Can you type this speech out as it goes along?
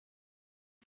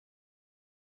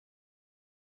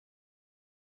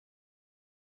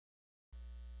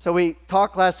So we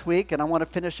talked last week, and I want to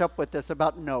finish up with this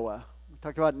about Noah. We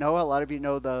talked about Noah. A lot of you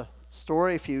know the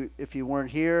story if you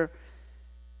weren't here.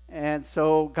 And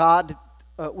so God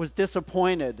was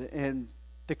disappointed in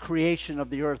the creation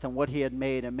of the earth and what he had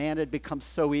made. And man had become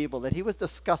so evil that he was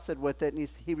disgusted with it, and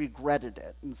he regretted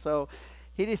it. And so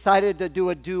he decided to do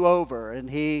a do-over, and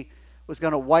he was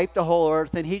going to wipe the whole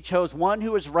earth. And he chose one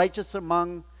who was righteous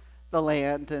among the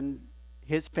land and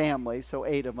his family, so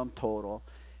 8 of them total.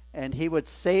 And he would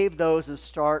save those and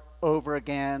start over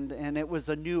again. And it was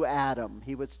a new Adam.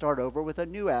 He would start over with a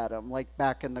new Adam, like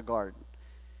back in the garden.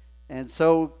 And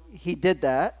so he did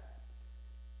that.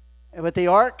 But the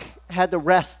ark had to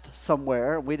rest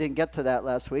somewhere. We didn't get to that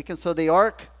last week. And so the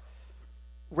ark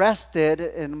rested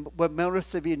in what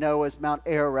most of you know as Mount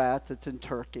Ararat. It's in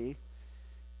Turkey.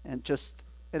 And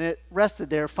it rested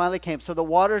there, finally came. So the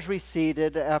waters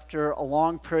receded after a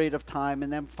long period of time.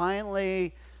 And then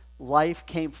finally life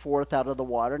came forth out of the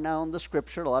water. Now in the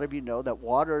scripture, a lot of you know that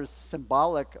water is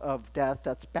symbolic of death.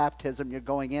 That's baptism. You're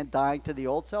going in, dying to the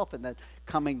old self, and then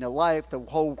coming to life. The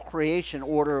whole creation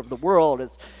order of the world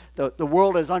is, the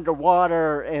world is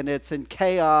underwater, and it's in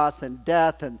chaos and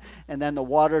death, and then the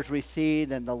waters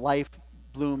recede, and the life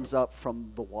blooms up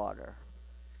from the water.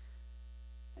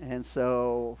 And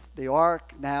so the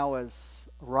ark now is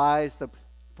raised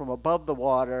from above the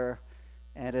water,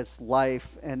 and it's life.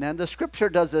 And then the scripture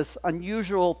does this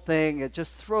unusual thing. It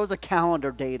just throws a calendar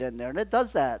date in there. And it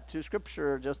does that through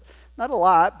scripture, just not a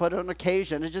lot, but on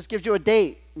occasion. It just gives you a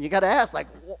date. And you got to ask, like,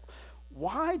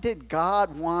 why did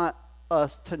God want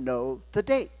us to know the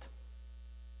date?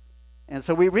 And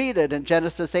so we read it in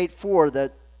Genesis 8:4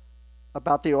 that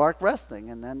about the ark resting.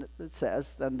 And then it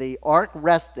says, then the ark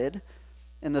rested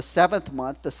in the 7th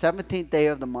month, the 17th day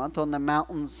of the month, on the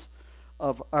mountains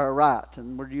of Ararat.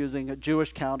 And we're using a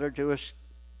Jewish calendar. Jewish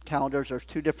calendars, there's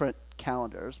 2 different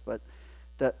calendars, but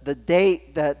the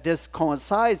date that this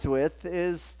coincides with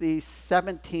is the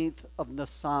 17th of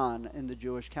Nisan in the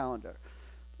Jewish calendar.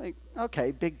 Like, okay,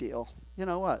 big deal. You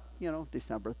know what?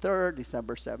 December 3rd,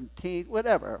 December 17th,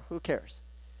 whatever. Who cares?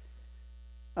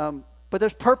 But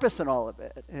there's purpose in all of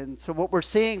it. And so what we're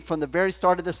seeing from the very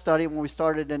start of the study when we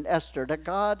started in Esther, that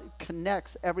God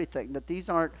connects everything, that these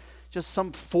aren't just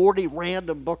some 40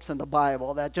 random books in the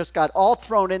Bible that just got all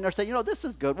thrown in there, say, this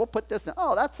is good, we'll put this in.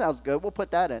 Oh, that sounds good, we'll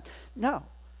put that in. No,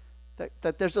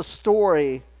 that there's a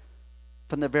story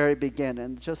from the very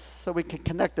beginning. Just so we can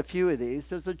connect a few of these,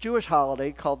 there's a Jewish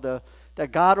holiday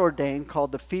that God ordained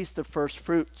called the Feast of First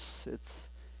Fruits. It's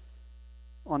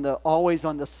always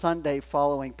on the Sunday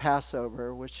following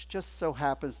Passover, which just so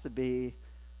happens to be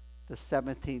the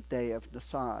 17th day of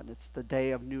Nisan. It's the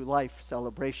day of new life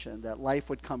celebration, that life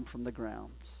would come from the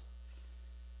grounds.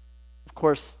 Of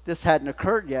course, this hadn't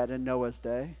occurred yet in Noah's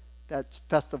day. That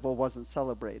festival wasn't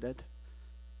celebrated.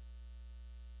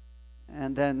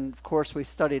 And then, of course, we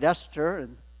studied Esther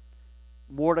and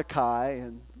Mordecai,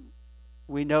 and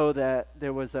we know that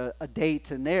there was a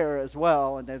date in there as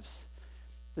well, and there's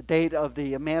the date of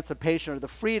the emancipation or the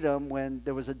freedom when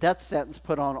there was a death sentence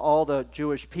put on all the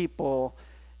Jewish people.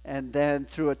 And then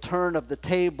through a turn of the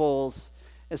tables,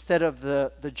 instead of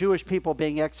the Jewish people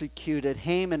being executed,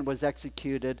 Haman was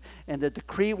executed, and the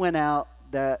decree went out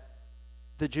that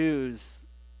the Jews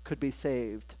could be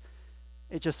saved.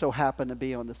 It just so happened to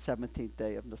be on the 17th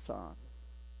day of Nisan.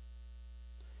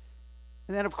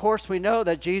 And then, of course, we know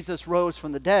that Jesus rose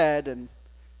from the dead, and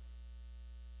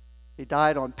he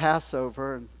died on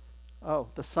Passover. And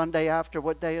the Sunday after,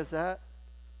 what day is that?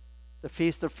 The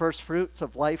Feast of First Fruits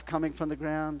of life coming from the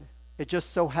ground. It just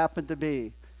so happened to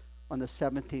be on the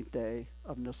 17th day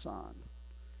of Nisan.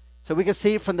 So we can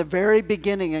see from the very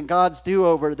beginning in God's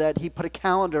do-over that he put a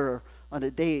calendar on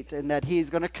a date, and that he's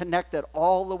going to connect it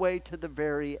all the way to the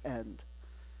very end.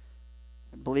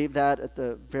 I believe that at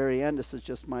the very end. This is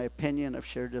just my opinion. I've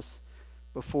shared this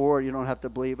before. You don't have to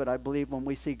believe it. I believe when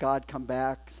we see God come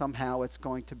back, somehow it's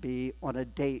going to be on a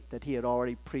date that he had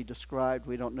already pre-described.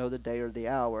 We don't know the day or the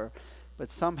hour, but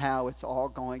somehow it's all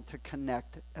going to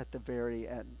connect at the very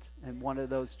end in one of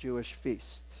those Jewish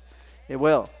feasts. It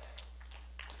will.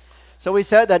 So we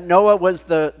said that Noah was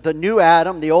the new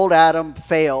Adam. The old Adam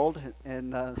failed,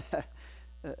 and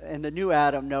the new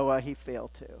Adam, Noah, he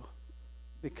failed too,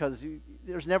 because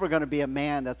there's never going to be a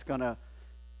man that's going to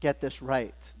get this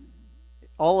right.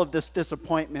 All of this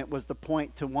disappointment was the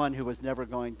point to one who was never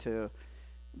going to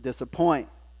disappoint.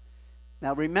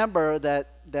 Now remember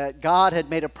that God had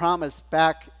made a promise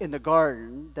back in the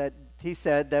garden that he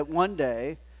said that one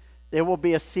day there will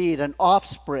be a seed, an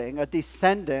offspring, a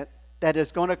descendant that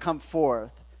is going to come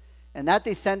forth. And that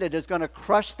descendant is going to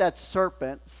crush that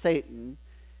serpent, Satan,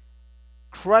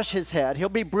 crush his head. He'll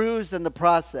be bruised in the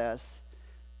process,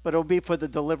 but it'll be for the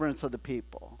deliverance of the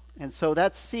people. And so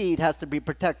that seed has to be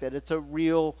protected. It's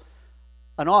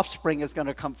an offspring is going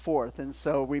to come forth. And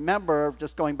so remember,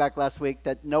 just going back last week,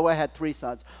 that Noah had 3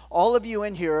 sons. All of you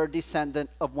in here are a descendant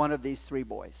of one of these 3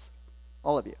 boys.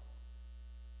 All of you.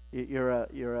 You're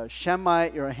a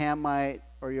Shemite, you're a Hamite,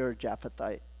 or you're a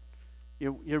Japhethite.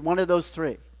 You're one of those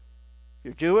 3.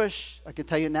 You're Jewish. I can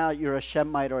tell you now you're a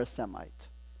Shemite or a Semite.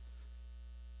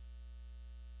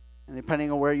 And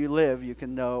depending on where you live, you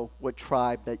can know what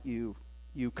tribe that you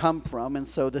come from. And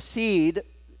so the seed,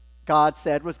 God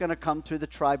said, was going to come through the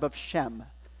tribe of Shem,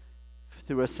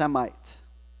 through a Semite.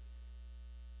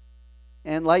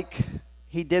 And like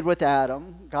he did with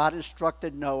Adam, God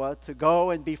instructed Noah to go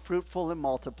and be fruitful and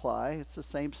multiply. It's the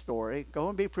same story. Go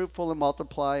and be fruitful and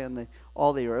multiply in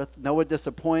all the earth. Noah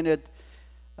disappointed.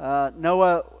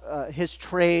 Noah, his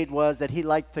trade was that he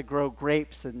liked to grow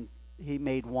grapes and he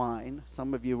made wine.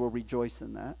 Some of you will rejoice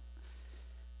in that.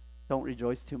 Don't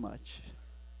rejoice too much.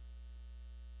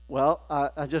 Well,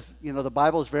 the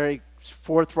Bible is very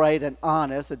forthright and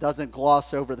honest. It doesn't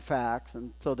gloss over the facts.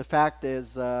 And so the fact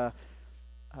is,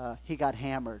 he got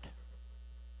hammered.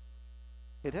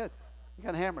 He did. He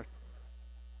got hammered.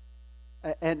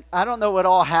 And I don't know what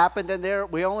all happened in there.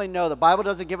 We only know, the Bible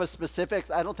doesn't give us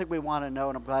specifics. I don't think we want to know,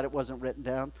 and I'm glad it wasn't written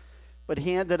down. But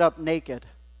he ended up naked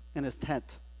in his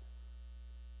tent.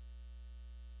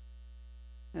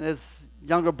 And his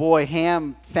younger boy,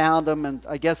 Ham, found him and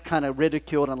I guess kind of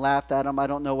ridiculed and laughed at him. I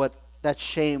don't know what that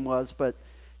shame was, but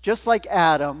just like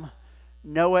Adam,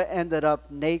 Noah ended up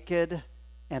naked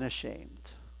and ashamed.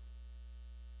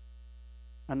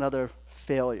 Another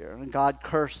failure. And God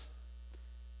cursed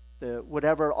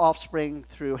whatever offspring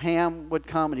through Ham would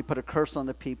come, and he put a curse on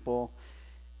the people.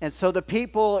 And so the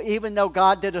people, even though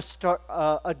God did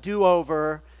a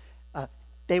do-over,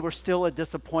 they were still a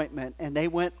disappointment, and they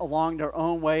went along their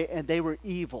own way, and they were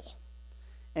evil.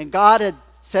 And God had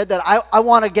said that I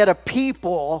want to get a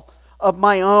people of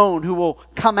my own who will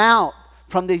come out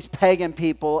from these pagan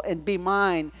people and be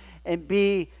mine and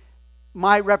be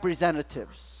my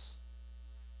representatives.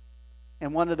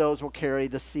 And one of those will carry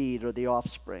the seed or the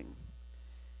offspring.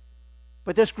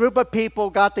 But this group of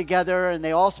people got together and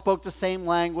they all spoke the same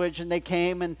language, and they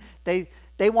came and they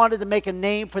wanted to make a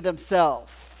name for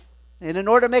themselves. And in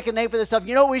order to make a name for themselves,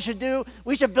 you know what we should do?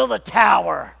 We should build a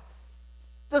tower.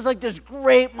 Just like this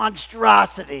great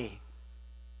monstrosity.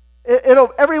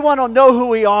 Everyone will know who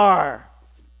we are.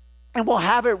 And we'll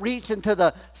have it reach into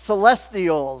the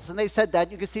celestials. And they said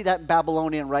that. You can see that in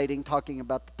Babylonian writing talking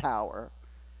about the tower.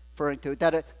 Referring to it,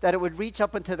 that it would reach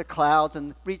up into the clouds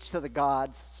and reach to the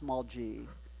gods, small g.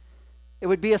 It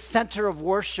would be a center of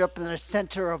worship and a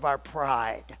center of our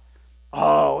pride.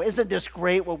 Oh, isn't this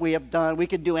great what we have done? We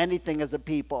can do anything as a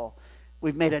people.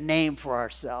 We've made a name for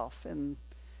ourselves. And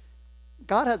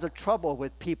God has a trouble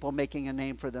with people making a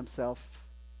name for themselves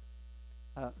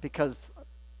because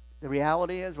the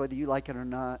reality is, whether you like it or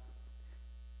not,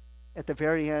 at the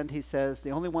very end, he says,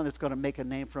 the only one that's going to make a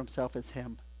name for himself is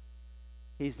him.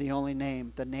 He's the only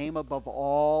name, the name above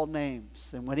all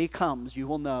names. And when he comes, you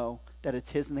will know that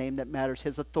it's his name that matters,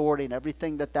 his authority, and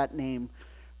everything that name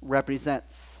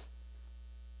represents.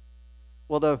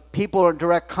 Well, the people are in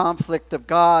direct conflict of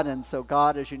God, and so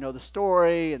God, as you know the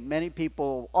story, and many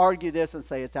people argue this and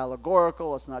say it's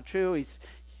allegorical, it's not true.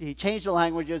 He changed the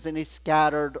languages and he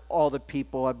scattered all the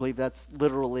people. I believe that's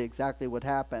literally exactly what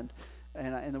happened.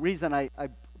 And the reason I'm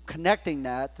connecting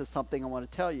that to something I want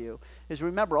to tell you is,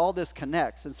 remember, all this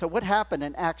connects. And so what happened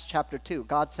in Acts chapter 2?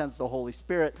 God sends the Holy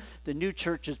Spirit. The new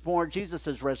church is born. Jesus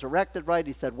is resurrected, right?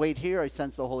 He said, wait here. He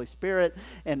sends the Holy Spirit.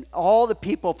 And all the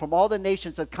people from all the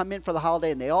nations that come in for the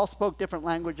holiday, and they all spoke different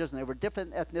languages, and they were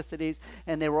different ethnicities,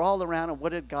 and they were all around. And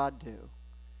what did God do?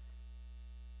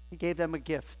 He gave them a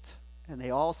gift. And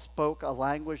they all spoke a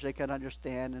language they could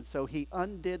understand. And so he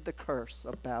undid the curse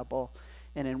of Babel.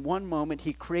 And in one moment,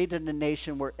 he created a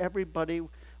nation where everybody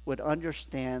would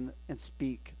understand and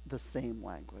speak the same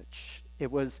language. It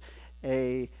was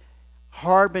a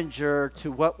harbinger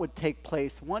to what would take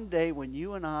place one day when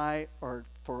you and I are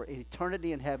for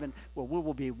eternity in heaven, where we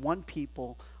will be one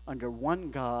people under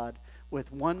one God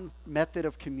with one method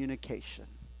of communication.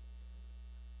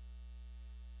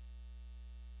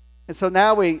 And so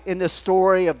now in this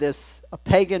story of this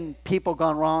pagan people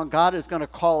gone wrong, God is going to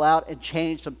call out and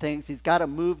change some things. He's got to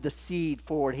move the seed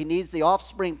forward. He needs the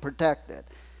offspring protected.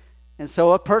 And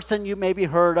so a person you maybe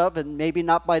heard of, and maybe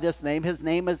not by this name, his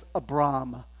name is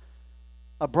Abram.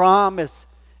 Abram is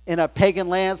in a pagan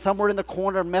land, somewhere in the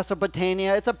corner of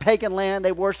Mesopotamia. It's a pagan land.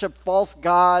 They worship false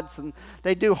gods, and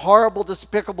they do horrible,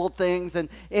 despicable things. And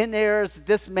in there is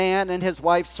this man and his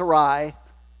wife Sarai.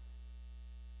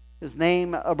 His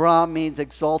name, Abram, means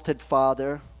exalted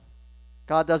father.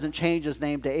 God doesn't change his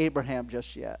name to Abraham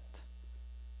just yet.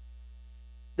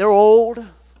 They're old,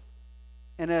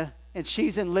 and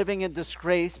she's living in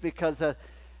disgrace because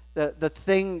the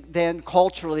thing then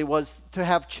culturally was to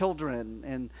have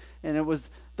children, and it was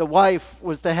the wife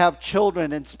was to have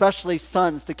children, and especially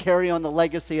sons, to carry on the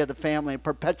legacy of the family and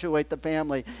perpetuate the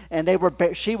family. And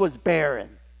she was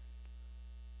barren.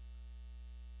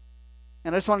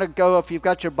 And I just want to go, if you've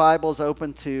got your Bibles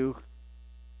open, to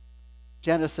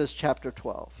Genesis chapter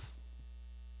 12.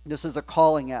 This is a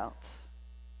calling out.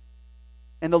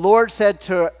 And the Lord said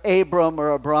to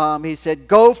Abram, he said,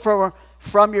 "Go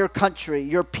from your country,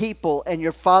 your people, and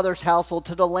your father's household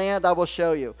to the land I will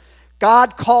show you."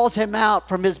 God calls him out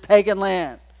from his pagan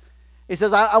land. He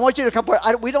says, I want you to come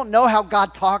forward. We don't know how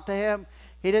God talked to him.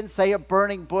 He didn't say a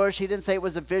burning bush. He didn't say it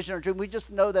was a vision or dream. We just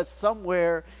know that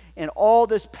somewhere in all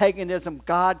this paganism,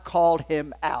 God called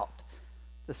him out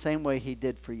the same way he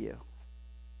did for you.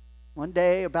 One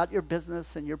day, about your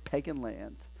business and your pagan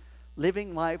land,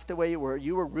 living life the way you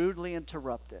were rudely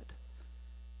interrupted.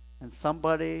 And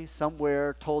somebody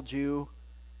somewhere told you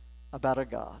about a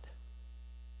God.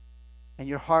 And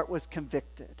your heart was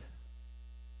convicted.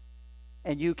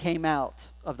 And you came out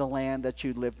of the land that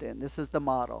you lived in. This is the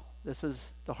model. This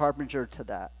is the harbinger to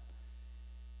that.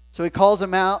 So he calls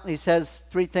him out and he says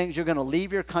three things. You're going to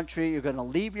leave your country, you're going to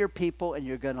leave your people, and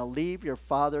you're going to leave your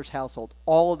father's household.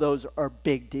 All of those are a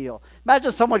big deal.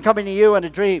 Imagine someone coming to you in a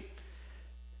dream.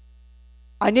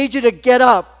 I need you to get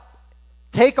up,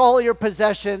 take all your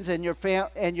possessions and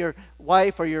your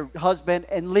wife or your husband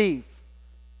and leave.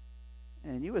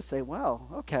 And you would say, well,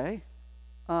 okay.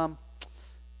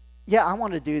 Yeah, I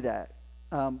want to do that.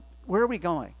 Where are we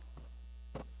going?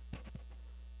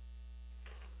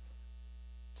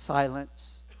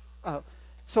 Silence.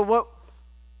 So what?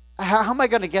 How am I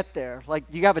going to get there?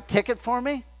 Like, do you have a ticket for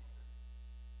me?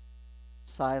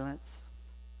 Silence.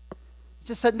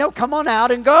 Just said, no, come on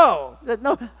out and go.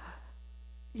 No.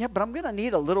 Yeah, but I'm going to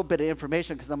need a little bit of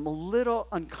information because I'm a little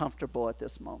uncomfortable at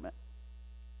this moment.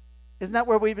 Isn't that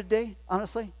where we would be,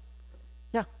 honestly?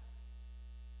 Yeah.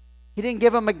 He didn't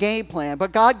give him a game plan,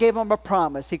 but God gave him a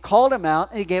promise. He called him out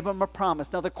and he gave him a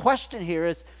promise. Now the question here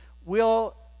is,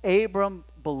 will Abram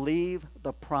believe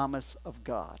the promise of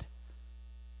God?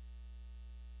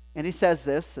 And he says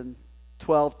this in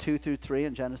 12:2-3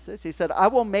 in Genesis. He said, I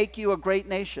will make you a great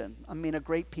nation, a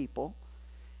great people,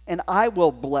 and I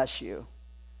will bless you.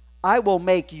 I will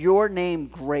make your name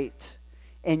great,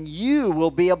 and you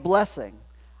will be a blessing.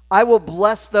 I will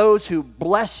bless those who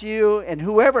bless you, and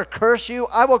whoever curse you,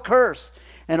 I will curse.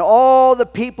 And all the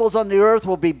peoples on the earth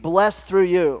will be blessed through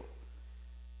you.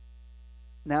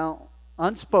 Now,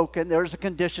 unspoken, there's a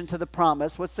condition to the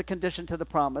promise. What's the condition to the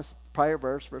promise? Prior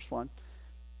verse 1.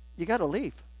 You got to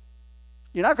leave.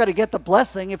 You're not going to get the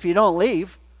blessing if you don't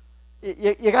leave.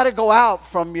 You got to go out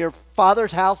from your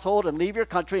father's household and leave your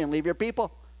country and leave your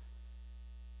people.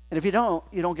 And if you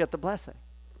don't get the blessing.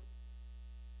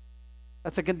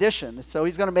 That's a condition. So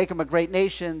he's going to make him a great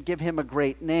nation, give him a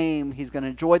great name. He's going to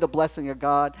enjoy the blessing of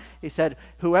God. He said,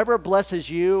 whoever blesses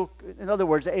you, in other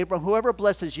words, Abram, whoever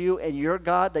blesses you and your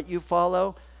God that you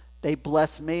follow, they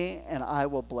bless me and I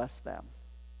will bless them.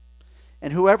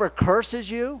 And whoever curses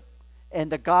you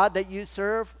and the God that you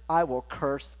serve, I will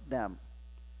curse them.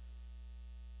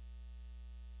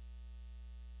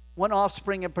 One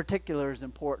offspring in particular is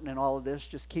important in all of this.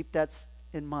 Just keep that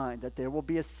in mind, that there will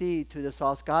be a seed to this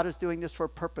offspring. God is doing this for a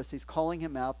purpose. He's calling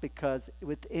him out because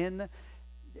within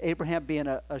Abraham being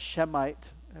a Shemite,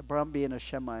 Abram being a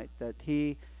Shemite, that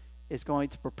he is going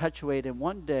to perpetuate, and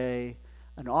one day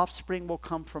an offspring will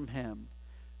come from him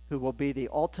who will be the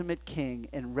ultimate king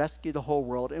and rescue the whole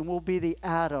world and will be the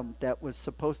Adam that was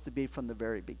supposed to be from the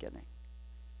very beginning.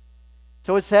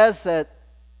 So it says that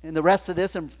in the rest of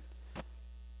this, in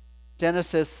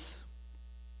Genesis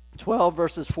 12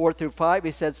 verses 4-5,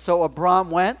 he said, so Abram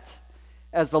went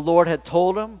as the Lord had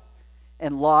told him,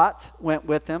 and Lot went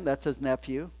with him. That's his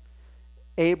nephew.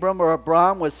 Abram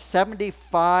was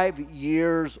 75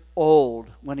 years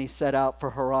old when he set out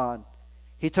for Haran.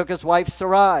 He took his wife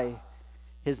Sarai,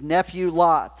 his nephew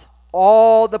Lot,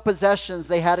 all the possessions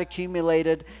they had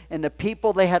accumulated, and the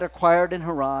people they had acquired in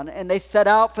Haran, and they set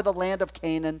out for the land of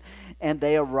Canaan, and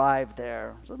they arrived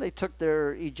there. So they took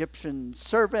their Egyptian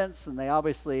servants, and they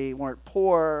obviously weren't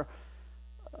poor,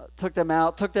 took them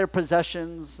out, took their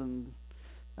possessions. And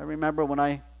I remember when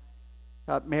I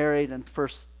got married and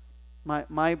first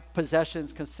My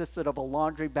possessions consisted of a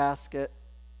laundry basket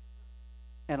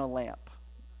and a lamp.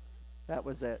 That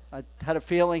was it. I had a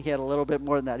feeling he had a little bit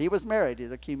more than that. He was married.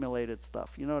 He'd accumulated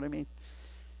stuff. You know what I mean?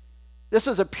 This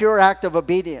was a pure act of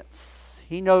obedience.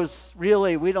 He knows,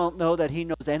 really, we don't know that he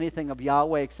knows anything of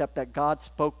Yahweh except that God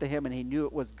spoke to him and he knew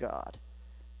it was God.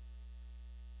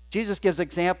 Jesus gives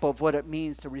example of what it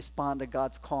means to respond to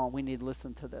God's call, and we need to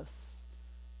listen to this.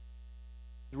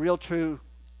 The real true,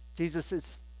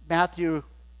 Matthew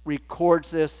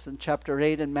records this in chapter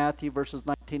 8 in Matthew, verses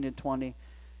 19 and 20.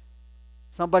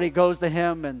 Somebody goes to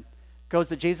him and goes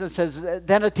to Jesus and says,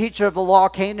 then a teacher of the law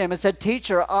came to him and said,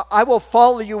 Teacher, I will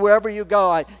follow you wherever you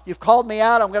go. You've called me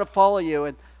out, I'm going to follow you.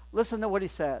 And listen to what he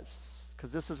says,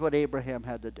 because this is what Abraham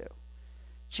had to do.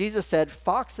 Jesus said,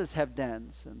 foxes have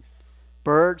dens and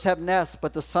birds have nests,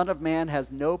 but the Son of Man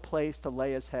has no place to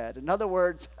lay his head. In other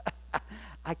words,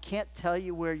 I can't tell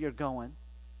you where you're going.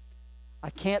 I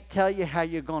can't tell you how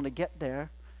you're going to get there.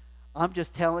 I'm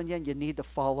just telling you, you need to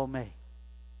follow me.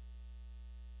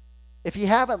 If you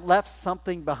haven't left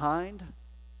something behind,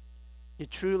 you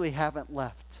truly haven't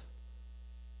left.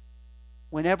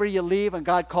 Whenever you leave and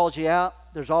God calls you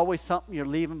out, there's always something you're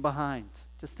leaving behind.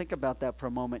 Just think about that for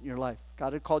a moment in your life.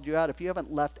 God had called you out. If you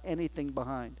haven't left anything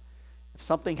behind, if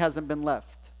something hasn't been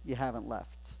left, you haven't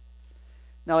left.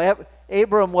 Now,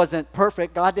 Abram wasn't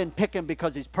perfect. God didn't pick him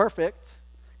because he's perfect.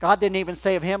 God didn't even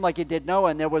say of him like he did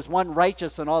Noah, and there was one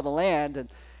righteous in all the land. And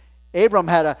Abram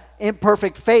had an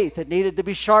imperfect faith. It needed to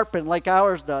be sharpened like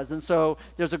ours does. And so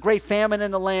there's a great famine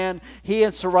in the land. He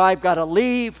and Sarai got to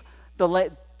leave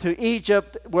to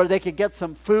Egypt where they could get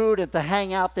some food and to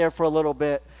hang out there for a little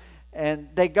bit. And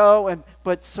they go,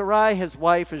 but Sarai, his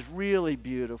wife, is really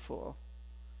beautiful.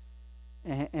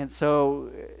 And so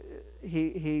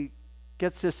he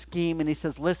gets this scheme and he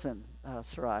says, listen,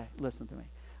 Sarai, listen to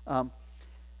me.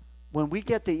 When we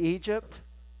get to Egypt,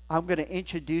 I'm going to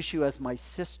introduce you as my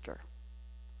sister.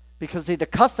 Because see, the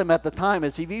custom at the time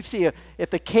is if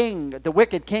the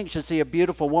wicked king should see a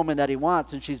beautiful woman that he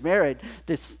wants and she's married,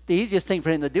 the easiest thing for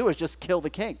him to do is just kill the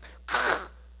king.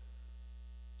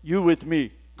 You with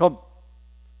me, come.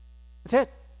 That's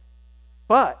it.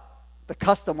 But the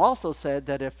custom also said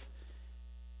that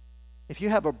if you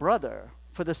have a brother,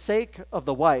 for the sake of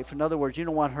the wife, in other words, you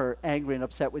don't want her angry and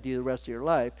upset with you the rest of your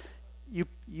life,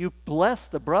 you bless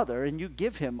the brother and you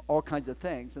give him all kinds of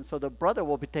things. And so the brother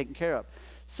will be taken care of.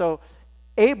 So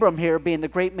Abram here, being the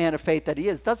great man of faith that he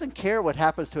is, doesn't care what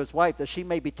happens to his wife, that she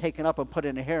may be taken up and put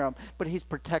in a harem, but he's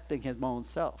protecting his own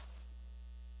self.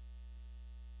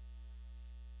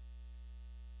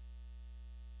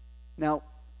 Now,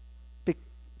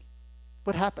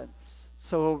 what happens?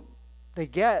 So they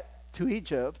get to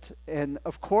Egypt, and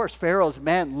of course Pharaoh's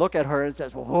men look at her and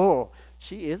says, whoa,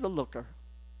 she is a looker.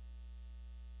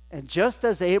 And just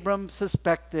as Abram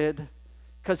suspected,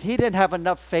 because he didn't have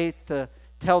enough faith to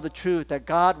tell the truth that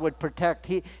God would protect,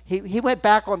 he went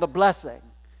back on the blessing.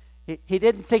 He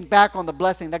didn't think back on the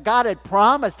blessing, that God had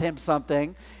promised him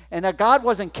something and that God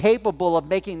wasn't capable of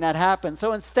making that happen.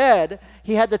 So instead,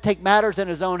 he had to take matters in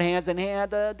his own hands and he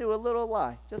had to do a little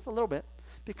lie, just a little bit,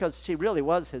 because she really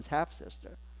was his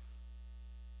half-sister.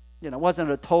 You know, it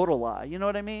wasn't a total lie. You know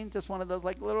what I mean? Just one of those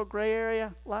like little gray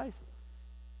area lies.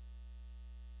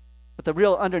 But the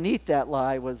real underneath that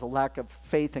lie was a lack of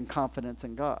faith and confidence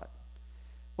in God.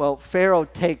 Well, Pharaoh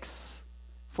takes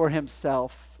for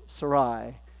himself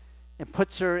Sarai and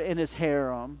puts her in his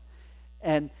harem.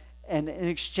 And in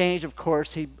exchange, of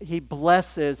course, he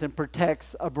blesses and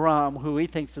protects Abram, who he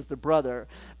thinks is the brother.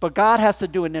 But God has to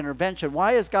do an intervention.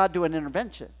 Why is God doing an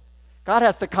intervention? God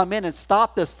has to come in and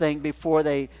stop this thing before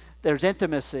there's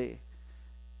intimacy.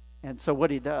 And so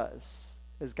what he does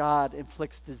is God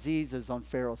inflicts diseases on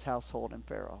Pharaoh's household and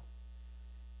Pharaoh.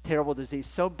 Terrible disease.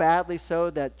 So badly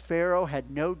so that Pharaoh had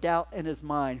no doubt in his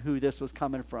mind who this was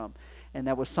coming from. And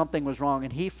that something was wrong.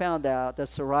 And he found out that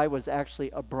Sarai was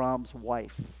actually Abram's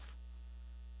wife.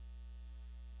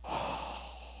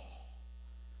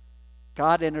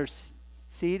 God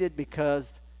interceded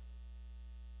because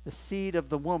the seed of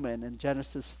the woman in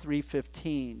Genesis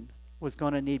 3:15 was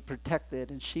going to need protected,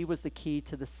 and she was the key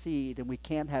to the seed, and we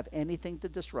can't have anything to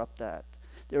disrupt that.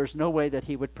 There is no way that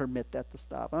he would permit that to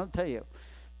stop. I'll tell you,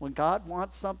 when God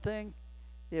wants something,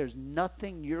 there's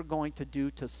nothing you're going to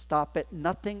do to stop it.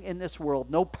 Nothing in this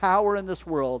world, no power in this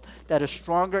world that is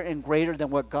stronger and greater than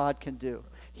what God can do.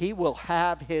 He will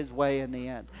have his way in the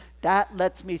end. That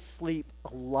lets me sleep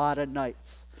a lot of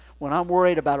nights. When I'm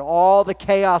worried about all the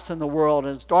chaos in the world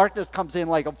and darkness comes in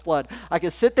like a flood, I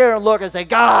can sit there and look and say,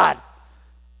 God,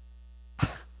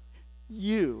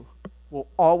 you will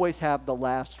always have the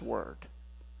last word.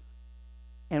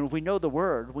 And if we know the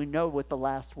word, we know what the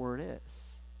last word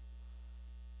is.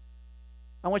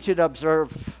 I want you to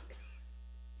observe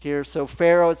here. So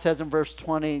Pharaoh, it says in verse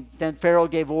 20, then Pharaoh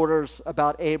gave orders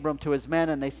about Abram to his men,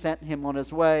 and they sent him on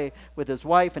his way with his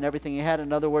wife and everything he had.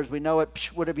 In other words, we know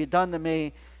it. What have you done to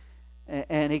me?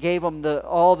 And he gave him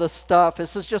all the stuff.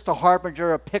 This is just a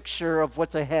harbinger, a picture of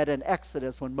what's ahead in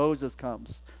Exodus when Moses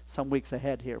comes some weeks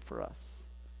ahead here for us.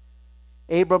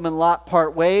 Abram and Lot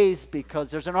part ways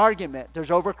because there's an argument.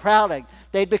 There's overcrowding.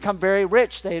 They'd become very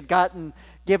rich. They had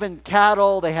given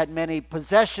cattle. They had many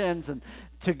possessions. And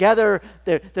together,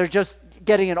 they're just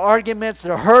getting in arguments.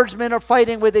 Their herdsmen are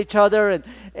fighting with each other. And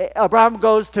Abraham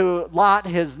goes to Lot,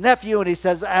 his nephew, and he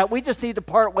says, we just need to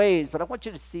part ways. But I want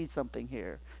you to see something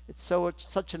here. It's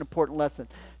such an important lesson.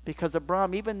 Because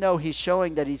Abraham, even though he's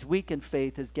showing that he's weak in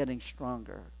faith, is getting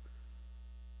stronger.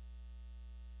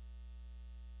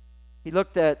 He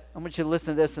looked at, I want you to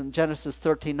listen to this in Genesis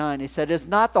 13:9. He said, is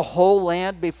not the whole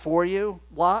land before you,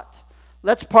 Lot?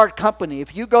 Let's part company.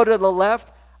 If you go to the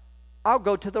left, I'll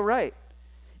go to the right.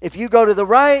 If you go to the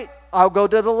right, I'll go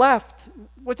to the left.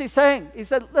 What's he saying? He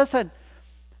said, listen,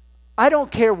 I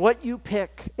don't care what you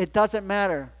pick. It doesn't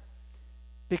matter.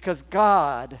 Because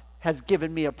God has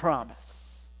given me a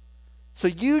promise. So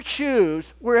you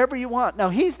choose wherever you want. Now,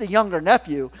 he's the younger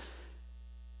nephew.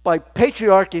 By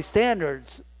patriarchy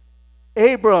standards,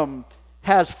 Abram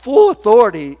has full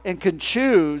authority and can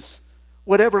choose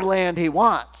whatever land he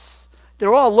wants.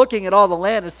 They're all looking at all the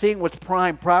land and seeing what's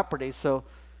prime property. So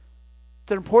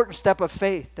it's an important step of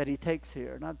faith that he takes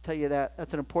here. And I'll tell you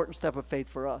that's an important step of faith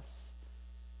for us.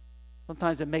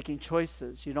 Sometimes in making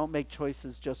choices, you don't make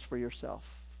choices just for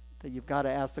yourself. That you've got to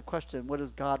ask the question, what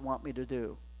does God want me to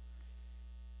do?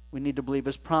 We need to believe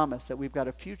his promise that we've got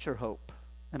a future hope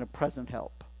and a present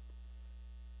help.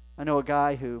 I know a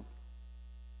guy who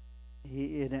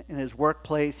in his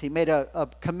workplace, he made a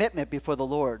commitment before the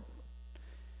Lord.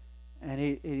 And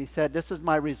he said, this is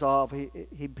my resolve.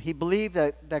 He believed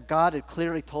that God had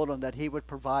clearly told him that he would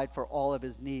provide for all of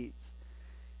his needs.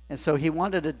 And so he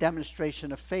wanted a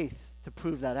demonstration of faith to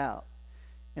prove that out.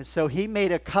 And so he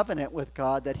made a covenant with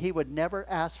God that he would never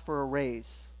ask for a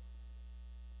raise.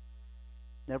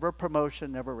 Never a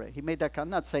promotion, never a raise. He made that.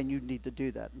 I'm not saying you need to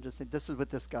do that. I'm just saying this is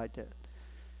what this guy did.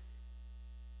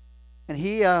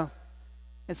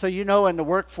 And so in the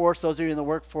workforce, those of you in the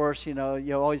workforce, you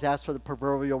always ask for the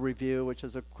proverbial review, which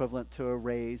is equivalent to a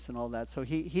raise and all that. So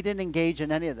he didn't engage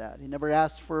in any of that. He never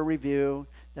asked for a review,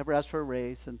 never asked for a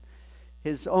raise. And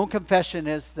his own confession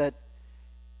is that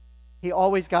he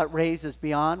always got raises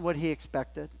beyond what he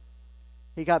expected.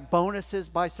 He got bonuses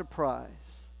by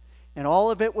surprise. And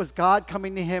all of it was God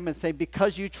coming to him and saying,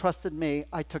 because you trusted me,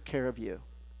 I took care of you.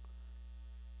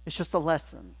 It's just a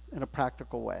lesson in a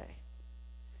practical way.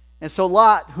 And so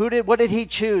Lot, what did he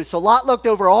choose? So Lot looked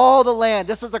over all the land.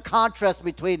 This is a contrast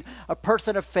between a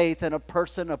person of faith and a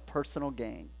person of personal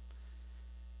gain.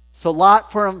 So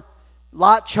Lot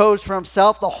chose for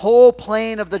himself the whole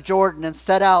plain of the Jordan and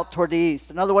set out toward the east.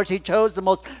 In other words, he chose the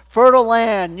most fertile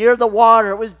land near the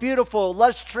water. It was beautiful,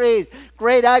 lush trees,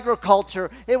 great agriculture.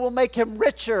 It will make him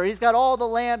richer. He's got all the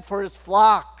land for his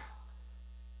flock.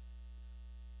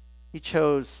 He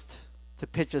chose to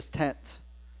pitch his tent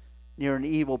near an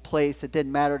evil place. It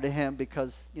didn't matter to him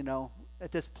because,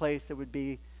 at this place it would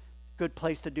be a good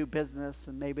place to do business,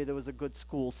 and maybe there was a good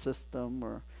school system,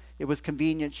 or it was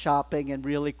convenient shopping and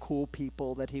really cool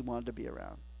people that he wanted to be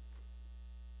around.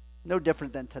 No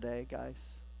different than today, guys.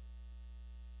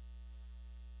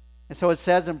 And so it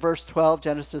says in verse 12,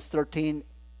 Genesis 13,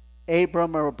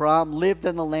 Abram lived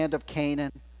in the land of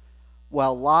Canaan,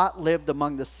 while Lot lived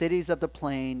among the cities of the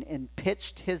plain and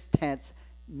pitched his tents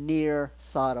near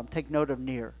Sodom. Take note of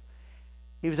near.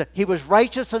 He was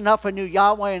righteous enough and knew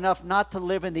Yahweh enough not to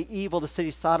live in the evil. The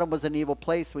city Sodom was an evil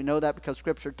place. We know that because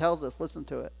Scripture tells us. Listen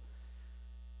to it.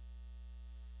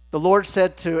 The Lord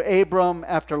said to Abram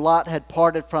after Lot had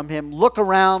parted from him, look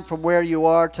around from where you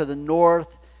are to the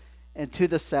north and to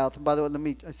the south. And by the way, let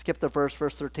me skip the verse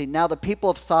 13. Now the people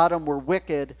of Sodom were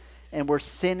wicked and were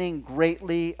sinning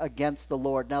greatly against the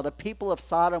Lord. Now the people of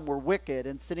Sodom were wicked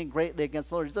and sinning greatly against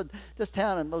the Lord. He said, this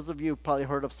town, and those of you probably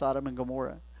heard of Sodom and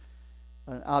Gomorrah,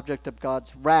 an object of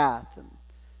God's wrath. And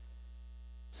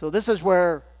so this is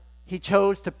where he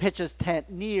chose to pitch his tent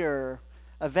near.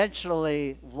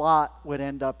 Eventually, Lot would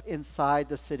end up inside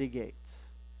the city gates.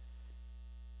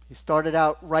 He started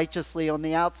out righteously on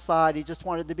the outside. He just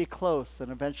wanted to be close,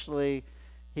 and eventually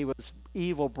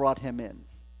evil brought him in.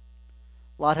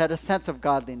 Lot had a sense of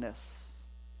godliness.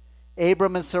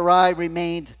 Abram and Sarai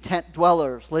remained tent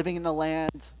dwellers, living in the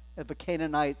land of the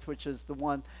Canaanites, which is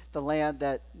the land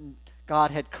that God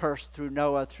had cursed through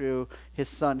Noah, through his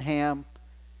son Ham.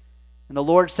 And the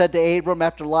Lord said to Abram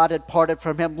after Lot had parted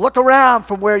from him, "Look around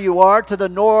from where you are to the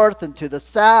north and to the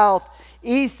south,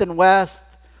 east and west.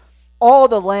 All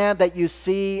the land that you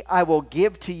see I will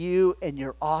give to you and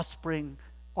your offspring,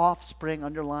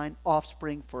 underline,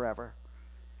 offspring forever.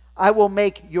 I will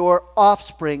make your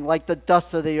offspring like the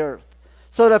dust of the earth,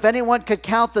 so that if anyone could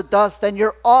count the dust, then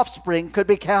your offspring could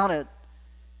be counted."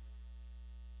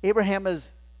 Abraham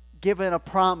is given a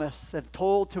promise and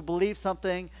told to believe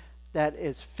something that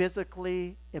is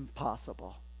physically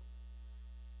impossible.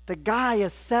 The guy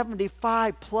is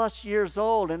 75 plus years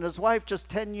old and his wife just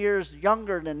 10 years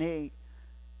younger than he.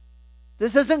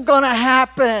 This isn't going to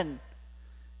happen.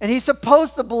 And he's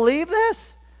supposed to believe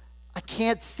this? I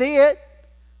can't see it.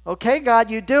 Okay, God,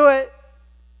 you do it.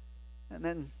 And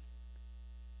then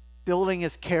building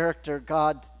his character,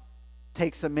 God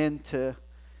takes him into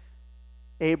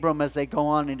Abram as they go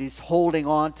on, and he's holding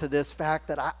on to this fact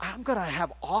that I'm going to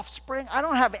have offspring. I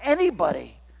don't have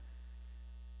anybody.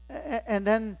 And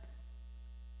then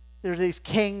there are these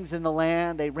kings in the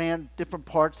land. They ran different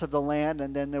parts of the land,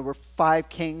 and then there were 5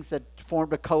 kings that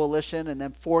formed a coalition, and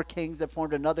then 4 kings that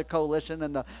formed another coalition,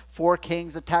 and the 4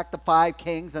 kings attacked the 5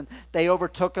 kings, and they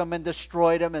overtook them and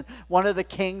destroyed them. And one of the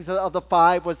kings of the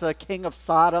 5 was the king of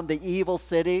Sodom, the evil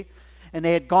city. And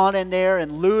they had gone in there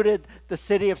and looted the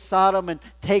city of Sodom and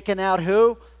taken out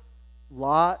who?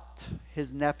 Lot,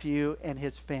 his nephew, and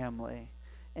his family,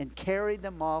 and carried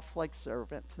them off like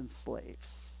servants and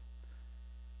slaves.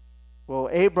 Well,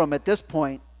 Abram at this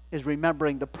point is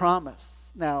remembering the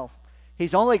promise. Now,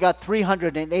 he's only got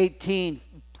 318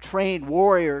 trained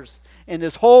warriors in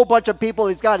this whole bunch of people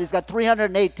he's got. He's got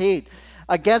 318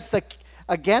 against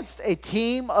a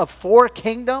team of 4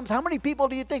 kingdoms. How many people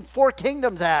do you think 4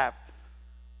 kingdoms have?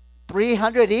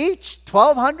 300 each?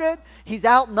 1,200? He's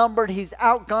outnumbered. He's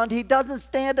outgunned. He doesn't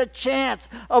stand a chance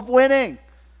of winning.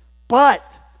 But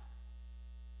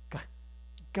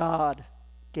God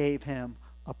gave him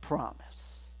a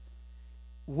promise.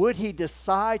 Would he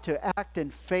decide to act in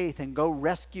faith and go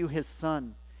rescue his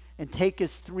son and take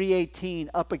his 318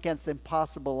 up against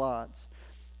impossible odds?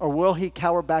 Or will he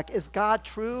cower back? Is God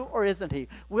true or isn't he?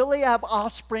 Will he have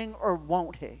offspring or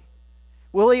won't he?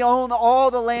 Will he own all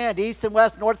the land, east and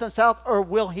west, north and south, or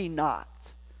will he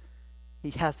not?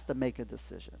 He has to make a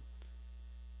decision.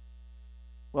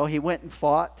 Well, he went and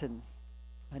fought, and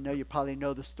I know you probably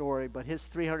know the story, but his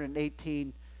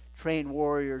 318 trained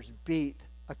warriors beat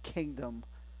a kingdom.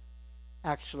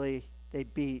 Actually, they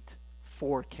beat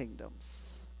 4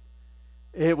 kingdoms.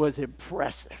 It was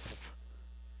impressive.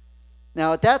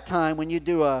 Now, at that time, when you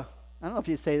do I don't know if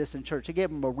you say this in church, you gave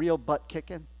him a real butt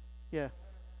kicking. Yeah.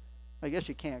 I guess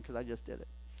you can because I just did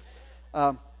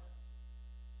it.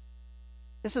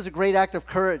 This is a great act of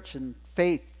courage and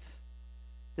faith,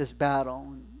 this battle.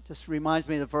 And it just reminds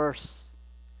me of the verse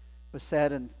was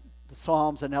said in the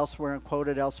Psalms and elsewhere and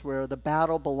quoted elsewhere, "The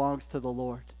battle belongs to the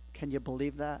Lord." Can you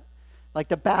believe that? Like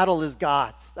the battle is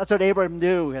God's. That's what Abram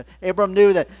knew. Abram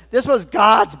knew that this was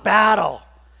God's battle.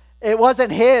 It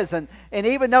wasn't his. And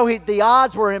even though the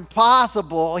odds were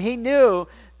impossible, he knew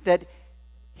that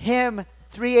him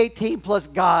 318 plus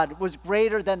God was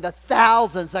greater than the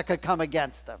thousands that could come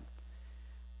against them.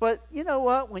 But you know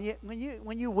what? When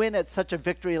you win at such a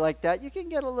victory like that, you can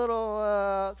get a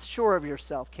little sure of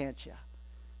yourself, can't you?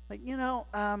 Like,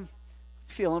 I'm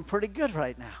feeling pretty good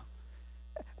right now.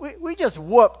 We just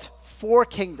whooped 4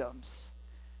 kingdoms,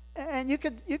 and you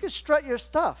could strut your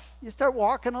stuff. You start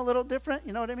walking a little different.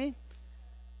 You know what I mean?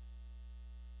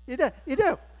 You do.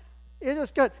 You're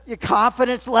just good. Your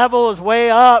confidence level is way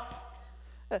up.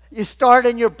 You start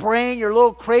in your brain, your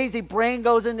little crazy brain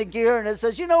goes into gear, and it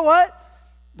says, you know what?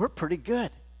 We're pretty good.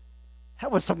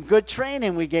 That was some good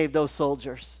training we gave those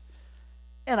soldiers.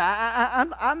 And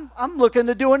I'm looking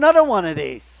to do another one of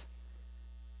these.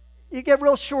 You get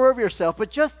real sure of yourself, but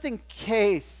just in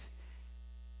case,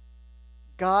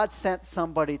 God sent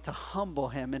somebody to humble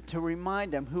him and to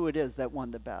remind him who it is that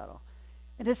won the battle.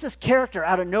 And it's this character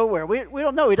out of nowhere. We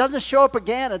don't know. He doesn't show up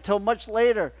again until much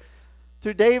later.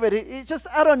 Through David, he's just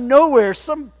out of nowhere,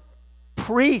 some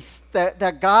priest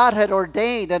that God had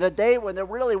ordained in a day when there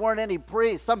really weren't any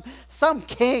priests, some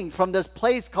king from this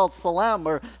place called Salem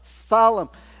or Salem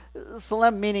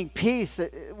meaning peace,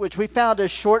 which we found a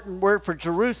shortened word for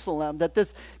Jerusalem, that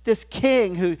this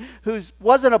king who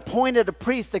wasn't appointed a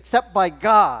priest except by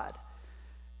God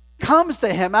comes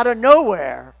to him out of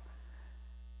nowhere.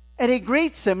 And he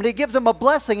greets him, and he gives him a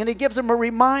blessing, and he gives him a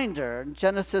reminder. In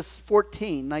Genesis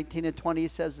 14, 19 and 20, he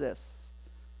says this.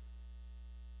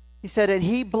 He said, "And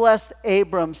he blessed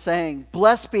Abram, saying,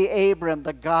 Blessed be Abram,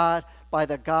 by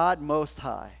the God Most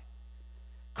High,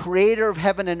 creator of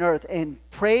heaven and earth, and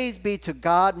praise be to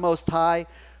God Most High,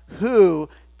 who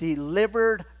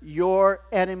delivered your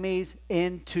enemies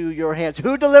into your hands.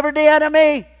 Who delivered the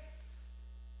enemy?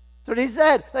 That's what he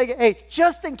said. Like, hey,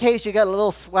 just in case you got a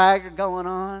little swagger going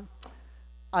on,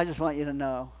 I just want you to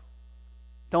know,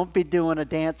 don't be doing a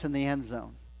dance in the end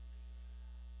zone.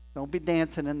 Don't be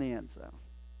dancing in the end zone.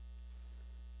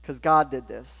 Because God did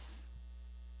this.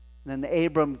 And then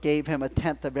Abram gave him a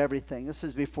tenth of everything. This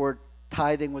is before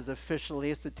tithing was officially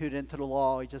instituted into the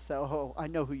law. He just said, oh, I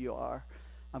know who you are.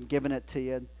 I'm giving it to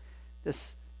you. And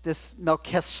this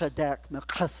Melchizedek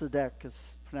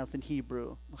is pronounced in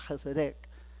Hebrew, Melchizedek.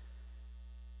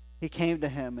 He came to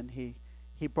him and he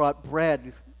brought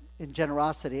bread in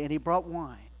generosity, and he brought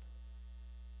wine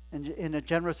and in a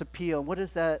generous appeal. And what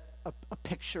is that a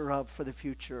picture of for the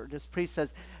future? This priest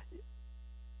says,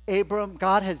 Abram,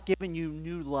 God has given you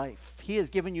new life. He has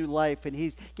given you life, and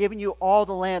he's given you all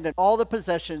the land and all the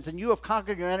possessions, and you have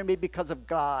conquered your enemy because of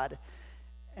God.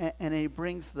 And he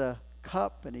brings the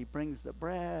cup, and he brings the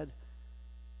bread.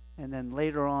 And then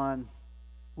later on,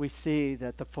 we see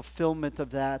that the fulfillment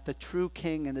of that, the true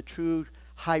king and the true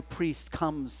high priest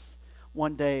comes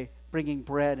one day bringing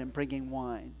bread and bringing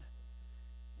wine.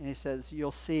 And he says,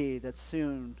 you'll see that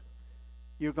soon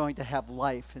you're going to have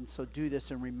life, and so do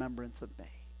this in remembrance of me.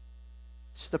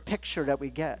 It's the picture that we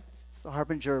get. It's the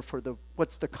harbinger for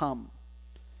what's to come.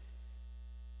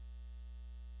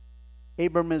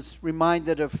 Abram is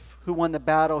reminded of who won the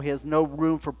battle. He has no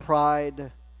room for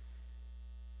pride.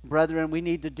 Brethren, we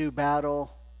need to do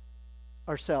battle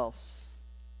ourselves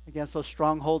against those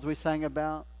strongholds we sang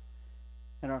about,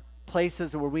 and our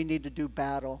places where we need to do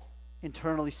battle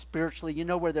internally, spiritually. You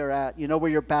know where they're at. You know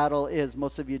where your battle is.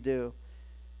 Most of you do.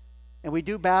 And we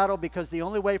do battle because the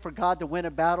only way for God to win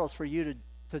a battle is for you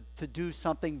to do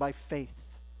something by faith.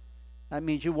 That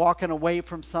means you're walking away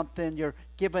from something, you're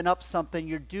giving up something,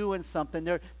 you're doing something.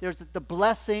 There's the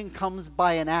blessing comes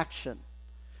by an action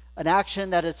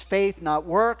that is faith, not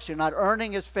works. You're not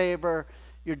earning his favor.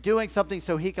 You're doing something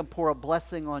so he can pour a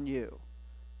blessing on you.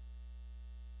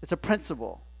 It's a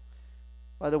principle.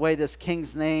 By the way, this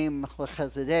king's name,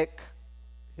 Melchizedek,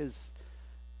 his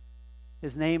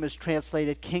name is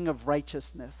translated King of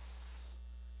Righteousness.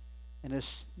 And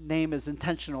his name is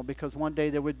intentional because one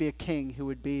day there would be a king who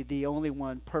would be the only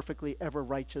one perfectly ever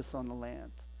righteous on the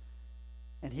land.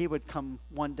 And he would come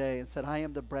one day and said, I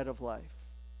am the bread of life.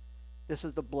 This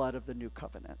is the blood of the new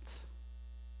covenant.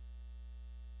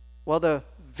 Well, the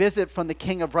visit from the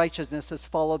King of Righteousness is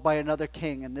followed by another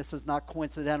king, and this is not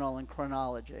coincidental in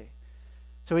chronology.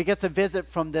 So he gets a visit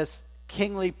from this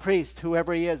kingly priest,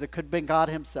 whoever he is. It could have been God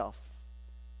himself.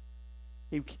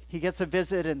 He gets a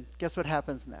visit, and guess what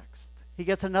happens next? He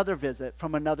gets another visit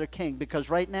from another king, because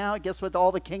right now, guess what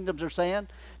all the kingdoms are saying?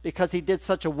 Because he did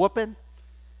such a whooping.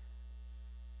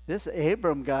 This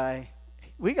Abram guy,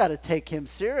 we got to take him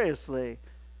seriously.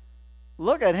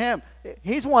 Look at him.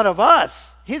 He's one of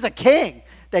us. He's a king.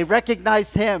 They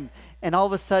recognized him, and all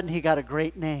of a sudden he got a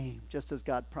great name, just as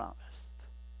God promised.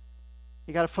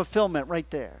 He got a fulfillment right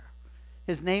there.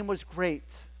 His name was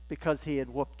great because he had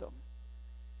whooped them.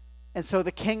 And so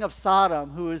the king of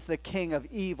Sodom, who is the king of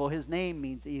evil, his name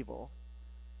means evil,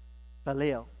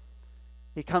 Belial.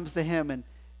 He comes to him and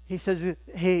he says,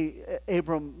 hey,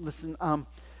 Abram, listen,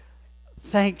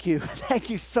 thank you. Thank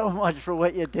you so much for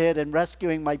what you did in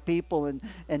rescuing my people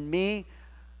and me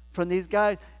from these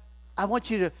guys. I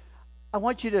want you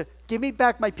to give me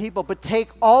back my people, but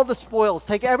take all the spoils.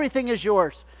 Take everything is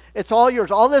yours. It's all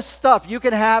yours. All this stuff, you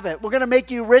can have it. We're going to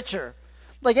make you richer.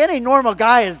 Like any normal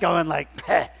guy is going like,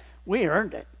 we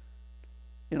earned it.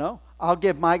 You know, I'll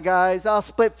give my guys, I'll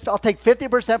take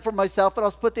 50% for myself, and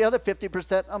I'll split the other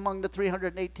 50% among the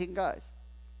 318 guys.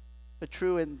 A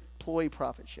true employee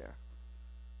profit share.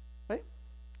 Right?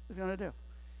 What's he going to do?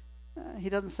 He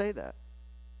doesn't say that.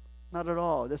 Not at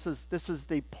all. This is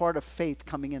the part of faith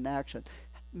coming into action.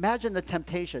 Imagine the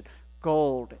temptation.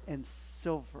 Gold and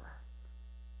silver.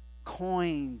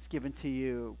 Coins given to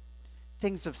you.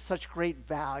 Things of such great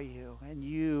value. And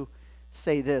you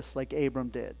say this like Abram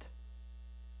did.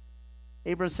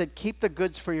 Abram said, keep the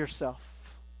goods for yourself.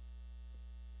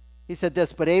 He said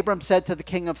this, but Abram said to the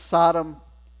king of Sodom,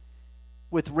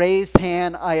 with raised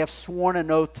hand I have sworn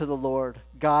an oath to the Lord,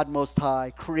 God Most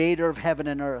High, creator of heaven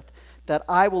and earth, that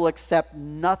I will accept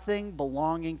nothing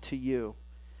belonging to you,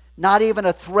 not even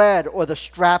a thread or the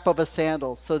strap of a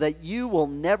sandal, so that you will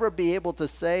never be able to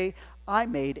say, I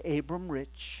made Abram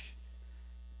rich.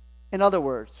 In other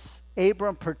words,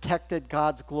 Abram protected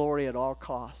God's glory at all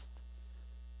costs.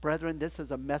 Brethren, this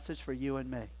is a message for you and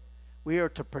me. We are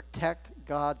to protect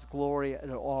God's glory at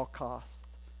all costs.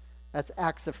 That's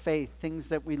acts of faith, things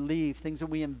that we leave, things that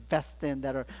we invest in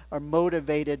that are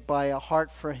motivated by a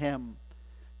heart for him,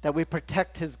 that we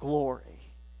protect his glory.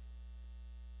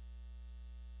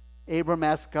 Abram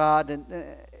asked God, and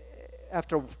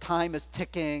after time is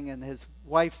ticking and his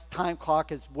wife's time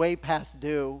clock is way past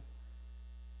due,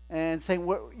 and saying,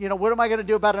 what am I going to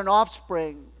do about an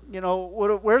offspring?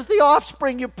 Where's the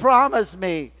offspring you promised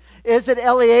me? Is it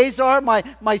Eleazar,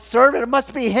 my servant? It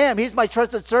must be him. He's my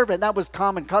trusted servant. That was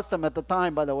common custom at the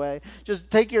time, by the way. Just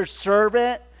take your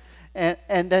servant,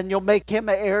 and then you'll make him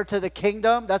an heir to the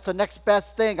kingdom. That's the next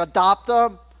best thing. Adopt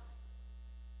him.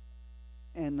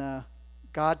 And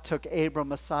God took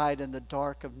Abram aside in the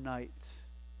dark of night.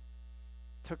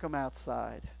 Took him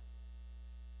outside.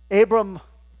 Abram,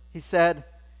 he said,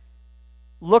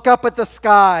 look up at the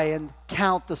sky and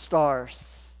count the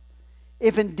stars.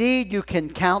 If indeed you can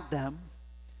count them.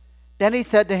 Then he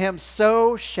said to him,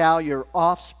 so shall your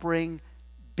offspring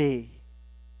be.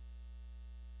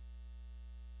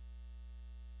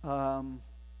 God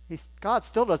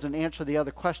still doesn't answer the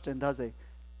other question, does he?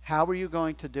 How are you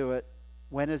going to do it?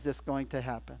 When is this going to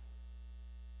happen?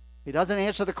 He doesn't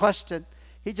answer the question.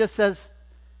 He just says,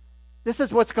 this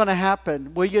is what's going to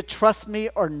happen. Will you trust me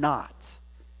or not?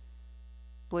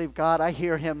 Believe God. I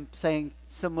hear him saying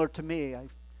similar to me.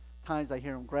 Times I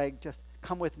hear him, Greg, just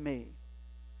come with me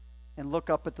and look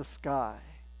up at the sky.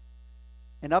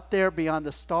 And up there beyond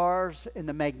the stars in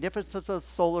the magnificence of the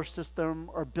solar system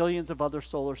are billions of other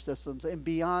solar systems. And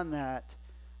beyond that,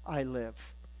 I live.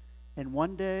 And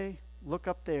one day, look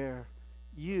up there,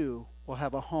 you will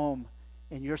have a home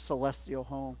in your celestial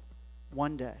home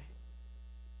one day.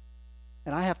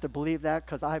 And I have to believe that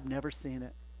because I've never seen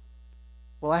it.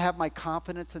 Will I have my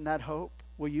confidence in that hope?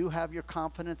 Will you have your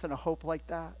confidence in a hope like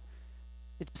that?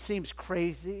 It seems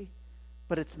crazy,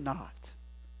 but it's not.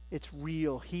 It's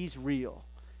real. He's real.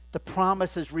 The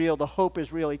promise is real. The hope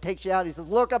is real. He takes you out. He says,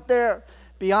 look up there.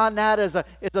 Beyond that is a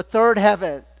third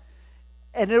heaven.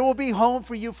 And it will be home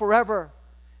for you forever.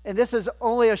 And this is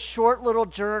only a short little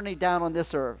journey down on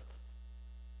this earth.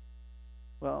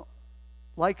 Well,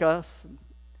 like us,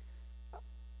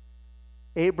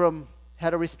 Abram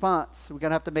had a response. We're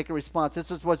going to have to make a response. This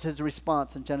is what's his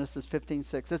response in Genesis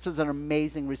 15:6. This is an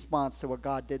amazing response to what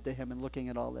God did to him in looking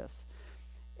at all this.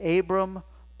 Abram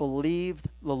believed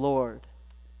the Lord,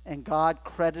 and God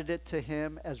credited it to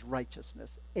him as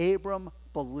righteousness. Abram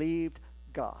believed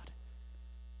God.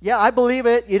 Yeah, I believe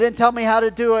it. You didn't tell me how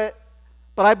to do it,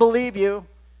 but I believe you.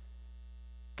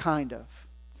 Kind of.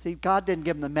 See, God didn't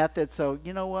give him the method, so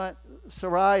you know what?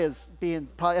 Sarai is being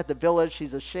probably at the village.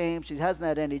 She's ashamed. She hasn't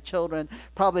had any children.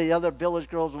 Probably the other village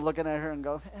girls are looking at her and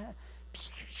go,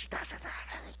 she doesn't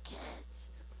have any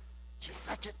kids. She's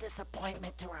such a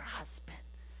disappointment to her husband.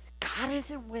 God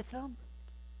isn't with him.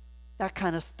 That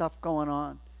kind of stuff going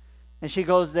on. And she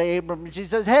goes to Abram and she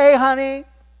says, hey, honey,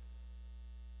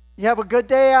 you have a good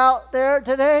day out there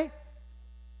today?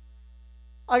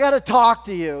 I got to talk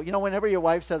to you. Whenever your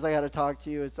wife says, I got to talk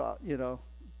to you, it's,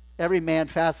 every man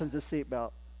fastens his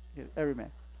seatbelt. Every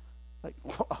man. Like,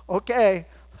 okay.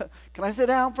 Can I sit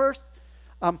down first?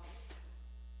 I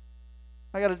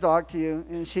got to talk to you.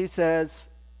 And she says,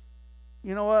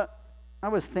 you know what? I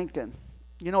was thinking,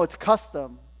 it's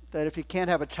custom that if you can't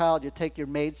have a child, you take your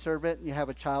maidservant and you have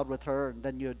a child with her, and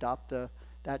then you adopt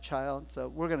that child. So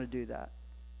we're going to do that.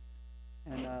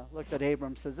 And looks at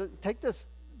Abram and says, take this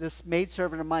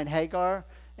maidservant of mine, Hagar,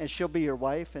 and she'll be your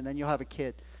wife, and then you'll have a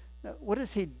kid. Now, what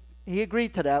is he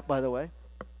agreed to that, by the way.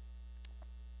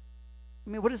 I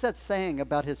mean, what is that saying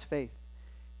about his faith?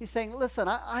 He's saying, listen,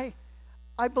 I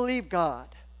believe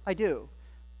God. I do.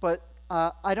 But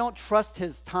I don't trust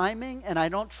his timing, and I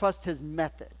don't trust his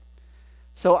method.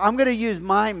 So I'm going to use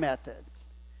my method.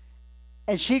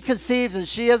 And she conceives, and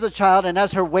she has a child, and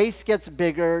as her waist gets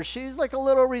bigger, she's like a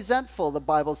little resentful, the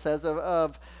Bible says,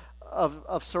 of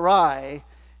Sarai.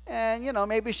 And,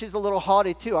 maybe she's a little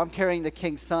haughty too. I'm carrying the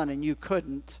king's son, and you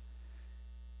couldn't.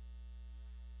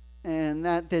 And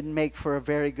that didn't make for a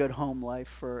very good home life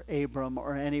for Abram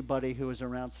or anybody who was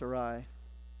around Sarai.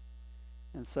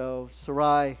 And so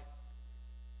Sarai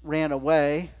ran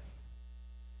away.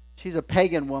 She's a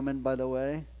pagan woman, by the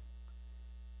way.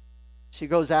 She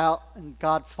goes out, and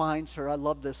God finds her. I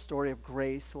love this story of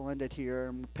grace. We'll end it here,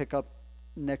 and we'll pick up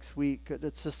next week.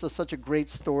 It's just such a great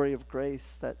story of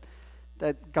grace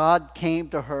that God came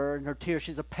to her in her tears.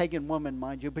 She's a pagan woman,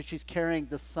 mind you, but she's carrying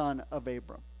the son of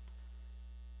Abram.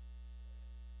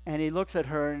 And he looks at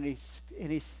her, and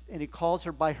he calls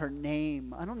her by her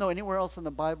name. I don't know anywhere else in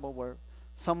the Bible where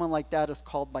someone like that is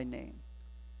called by name.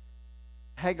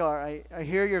 Hagar, I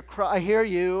hear your cry. I hear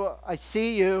you. I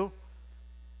see you.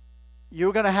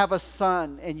 You're going to have a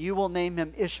son, and you will name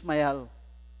him Ishmael,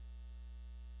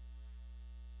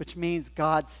 which means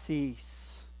God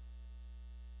sees.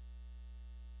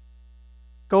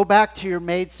 Go back to your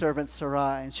maidservant,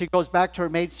 Sarai. And she goes back to her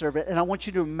maidservant, and I want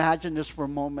you to imagine this for a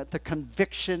moment, the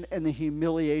conviction and the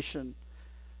humiliation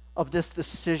of this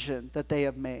decision that they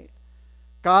have made.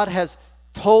 God has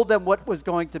told them what was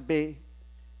going to be.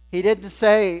 He didn't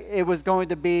say it was going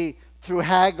to be through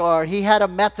Hagar. He had a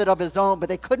method of his own, but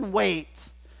they couldn't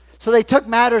wait. So they took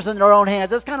matters in their own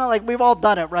hands. It's kind of like we've all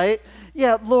done it, right?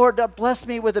 Yeah, Lord, bless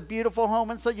me with a beautiful home.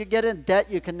 And so you get in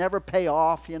debt you can never pay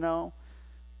off, you know.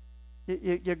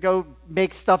 You go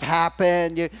make stuff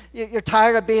happen. You're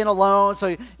tired of being alone.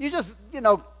 So you just,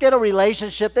 get a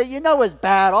relationship that is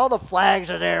bad. All the flags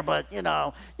are there, but,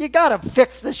 you got to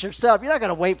fix this yourself. You're not going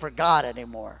to wait for God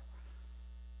anymore.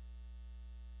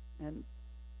 And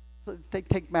so they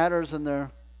take matters in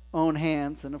their own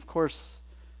hands. And, of course,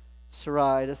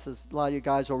 Sarai, a lot of you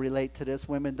guys will relate to this.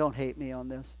 Women, don't hate me on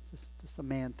this. Just a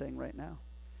man thing right now.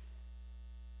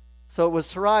 So it was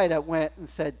Sarai that went and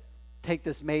said, take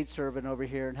this maidservant over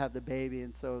here and have the baby.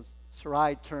 And so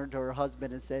Sarai turned to her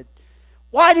husband and said,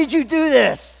 why did you do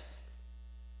this?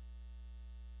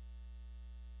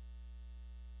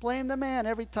 Blame the man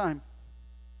every time.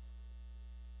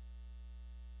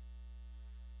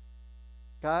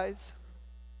 Guys,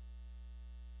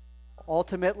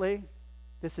 ultimately,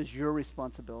 this is your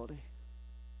responsibility.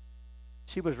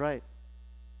 She was right.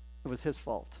 It was his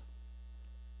fault.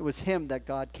 It was him that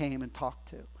God came and talked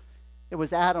to. It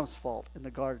was Adam's fault in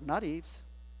the garden, not Eve's.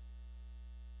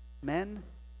 Men,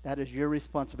 that is your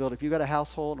responsibility. If you got a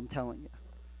household, I'm telling you,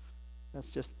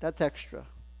 that's extra. I'm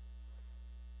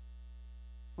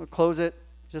going to close it.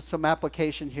 Just some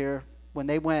application here. When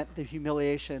they went, the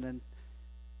humiliation, and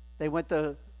they went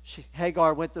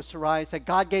Hagar went to Sarai and said,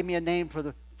 God gave me a name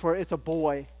for it's a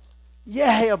boy.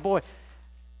 Yay, a boy.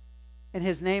 And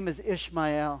his name is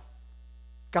Ishmael.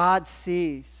 God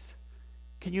sees.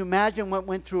 Can you imagine what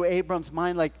went through Abram's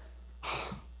mind? Like,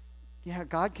 yeah,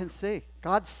 God can see.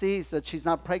 God sees that she's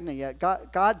not pregnant yet.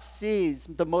 God sees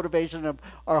the motivation of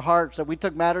our hearts, that we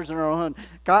took matters in our own.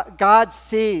 God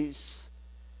sees.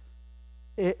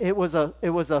 It was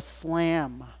a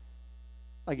slam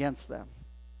against them.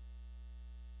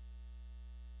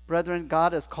 Brethren,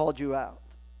 God has called you out.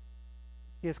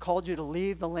 He has called you to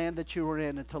leave the land that you were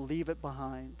in and to leave it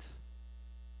behind.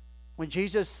 When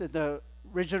Jesus, in the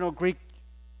original Greek,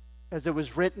 as it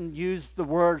was written, used the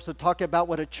words to talk about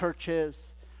what a church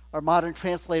is, our modern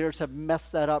translators have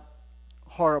messed that up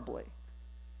horribly.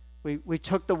 We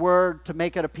took the word to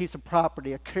make it a piece of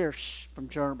property, a Kirche from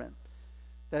German.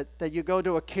 That you go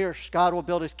to a Kirche, God will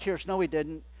build his Kirche. No, he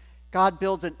didn't. God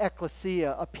builds an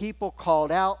ecclesia, a people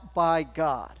called out by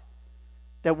God.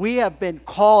 That we have been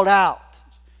called out.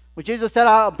 When Jesus said,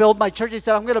 I'll build my church, he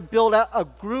said, I'm going to build a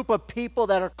group of people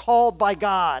that are called by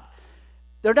God.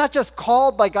 They're not just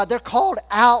called by God, they're called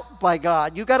out by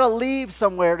God. You got to leave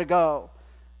somewhere to go.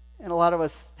 And a lot of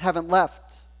us haven't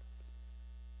left.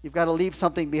 You've got to leave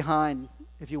something behind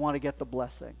if you want to get the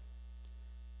blessing.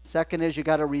 Second is you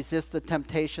got to resist the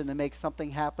temptation to make something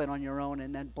happen on your own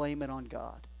and then blame it on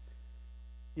God.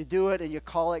 You do it and you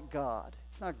call it God.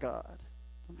 It's not God.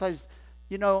 Sometimes,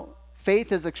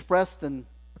 faith is expressed in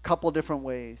a couple different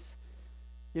ways.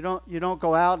 You don't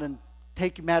go out and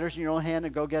take matters in your own hand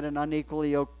and go get an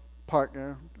unequally yoked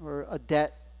partner or a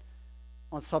debt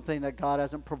on something that God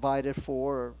hasn't provided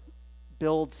for, or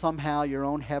build somehow your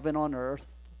own heaven on earth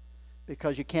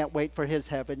because you can't wait for his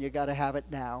heaven. You got to have it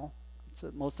now.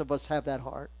 So most of us have that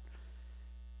heart.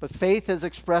 But faith is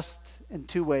expressed in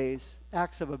two ways: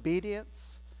 acts of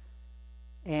obedience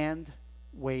and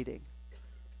waiting.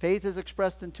 Faith is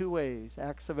expressed in two ways: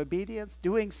 acts of obedience,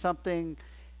 doing something.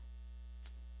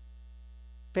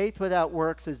 Faith without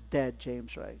works is dead,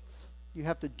 James writes. You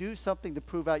have to do something to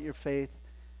prove out your faith.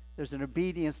 There's an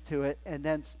obedience to it, and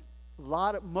then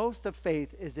most of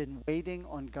faith is in waiting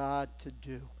on God to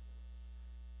do.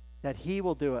 That he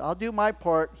will do it. I'll do my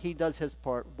part, he does his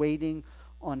part, waiting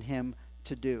on him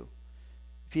to do.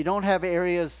 If you don't have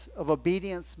areas of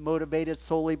obedience motivated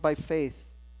solely by faith,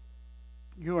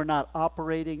 you are not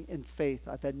operating in faith.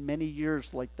 I've had many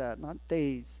years like that, not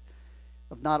days,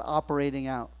 of not operating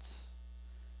out.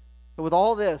 But with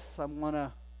all this, I want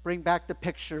to bring back the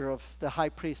picture of the high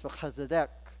priest Melchizedek,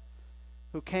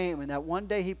 who came, and that one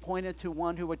day he pointed to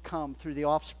one who would come through the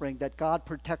offspring that God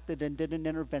protected and did an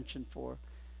intervention for.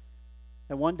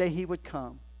 That one day he would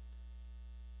come,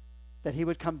 that he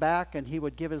would come back and he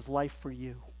would give his life for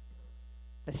you.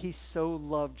 That he so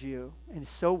loved you and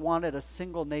so wanted a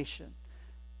single nation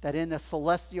that in a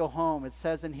celestial home, it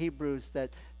says in Hebrews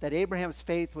that Abraham's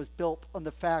faith was built on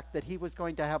the fact that he was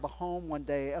going to have a home one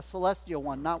day, a celestial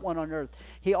one, not one on earth.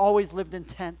 He always lived in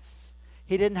tents.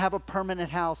 He didn't have a permanent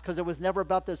house because it was never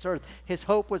about this earth. His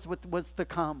hope was to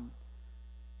come.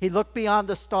 He looked beyond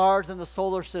the stars and the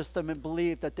solar system and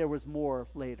believed that there was more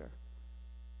later.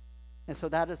 And so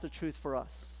that is the truth for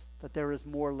us, that there is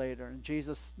more later. And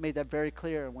Jesus made that very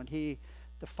clear when he,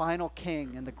 the final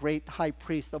king and the great high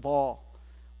priest of all,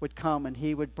 would come, and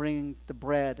he would bring the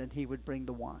bread and he would bring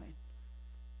the wine.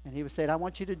 And he would say, I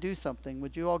want you to do something.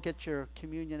 Would you all get your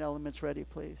communion elements ready,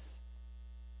 please?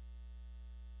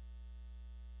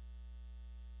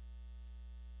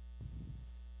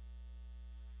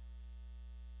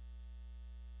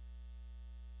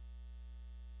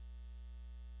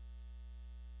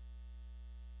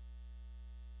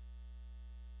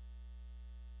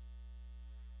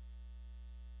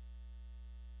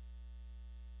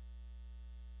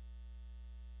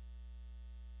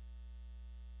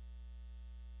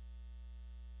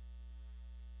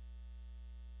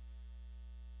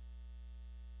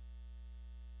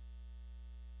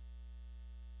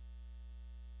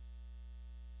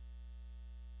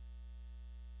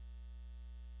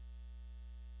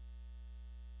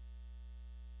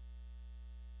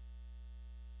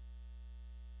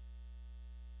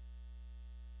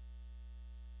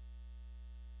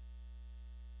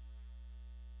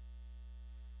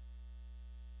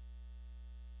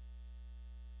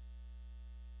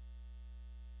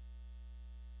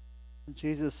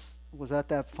 Jesus was at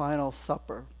that final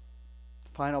supper,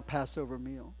 final Passover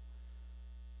meal.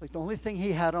 Like the only thing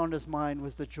he had on his mind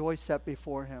was the joy set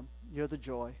before him. You're the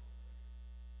joy.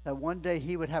 That one day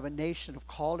he would have a nation of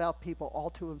called out people all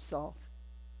to himself.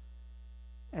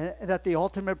 And that the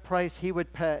ultimate price he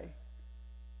would pay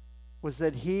was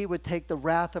that he would take the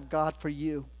wrath of God for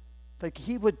you. Like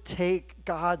he would take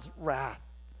God's wrath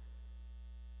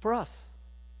for us,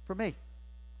 for me.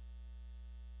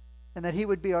 And that he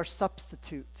would be our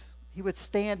substitute. He would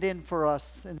stand in for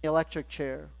us in the electric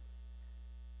chair.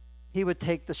 He would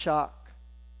take the shock.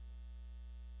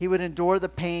 He would endure the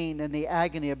pain and the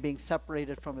agony of being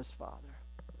separated from his Father.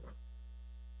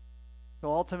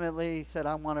 So ultimately, he said,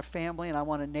 I want a family and I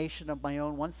want a nation of my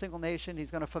own, one single nation.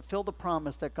 He's going to fulfill the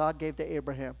promise that God gave to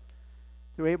Abraham.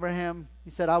 Through Abraham,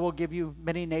 he said, I will give you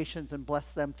many nations and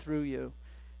bless them through you.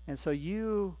 And so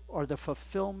you are the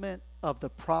fulfillment of the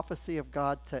prophecy of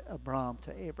God to Abraham,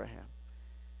 to Abraham.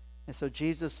 And so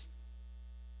Jesus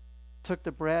took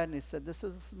the bread and he said, this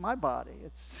is my body.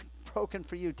 It's broken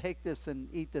for you. Take this and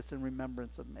eat this in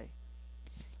remembrance of me.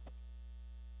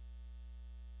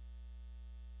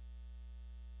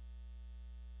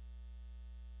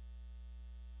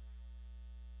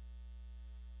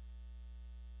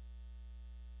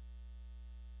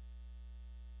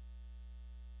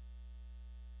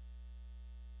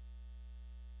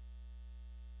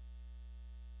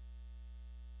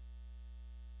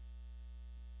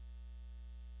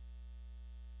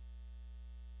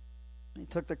 He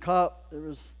took the cup. There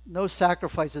was no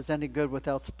sacrifices any good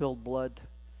without spilled blood.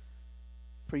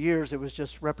 For years, it was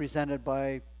just represented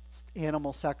by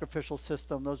animal sacrificial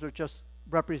system. Those are just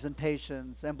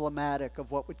representations, emblematic of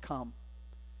what would come.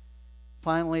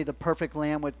 Finally, the perfect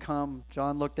lamb would come.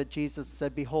 John looked at Jesus and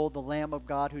said, behold, the Lamb of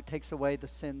God who takes away the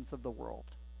sins of the world.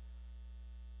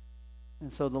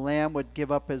 And so the lamb would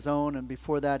give up his own, and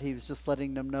before that, he was just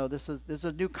letting them know, this is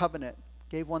a new covenant.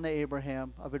 Gave one to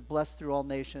Abraham. I would bless through all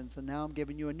nations, and now I'm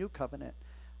giving you a new covenant.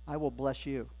 I will bless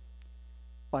you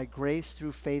by grace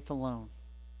through faith alone.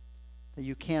 That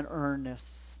you can't earn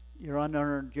this. You're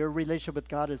unearned. Your relationship with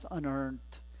God is unearned.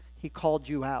 He called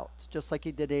you out, just like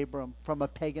he did Abram from a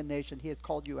pagan nation. He has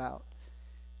called you out,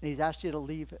 and he's asked you to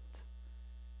leave it.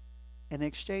 And in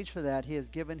exchange for that, he has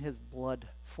given his blood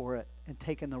for it and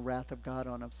taken the wrath of God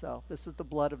on himself. This is the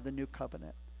blood of the new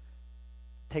covenant.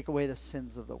 Take away the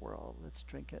sins of the world. Let's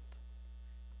drink it.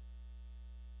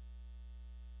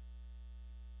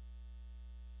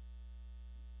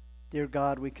 Dear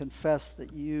God, we confess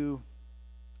that you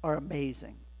are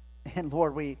amazing. And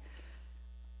Lord,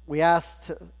 we ask,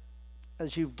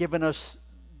 as you've given us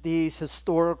these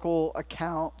historical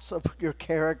accounts of your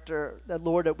character, that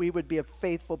Lord, that we would be a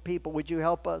faithful people. Would you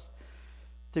help us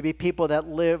to be people that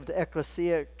lived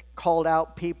ecclesia, called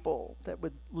out people that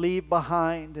would leave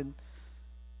behind and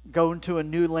go into a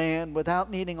new land without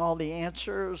needing all the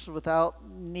answers, without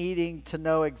needing to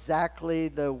know exactly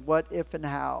the what, if, and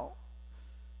how.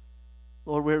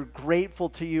 Lord, we're grateful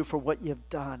to you for what you've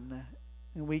done,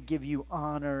 and we give you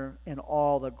honor and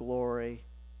all the glory.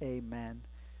 Amen.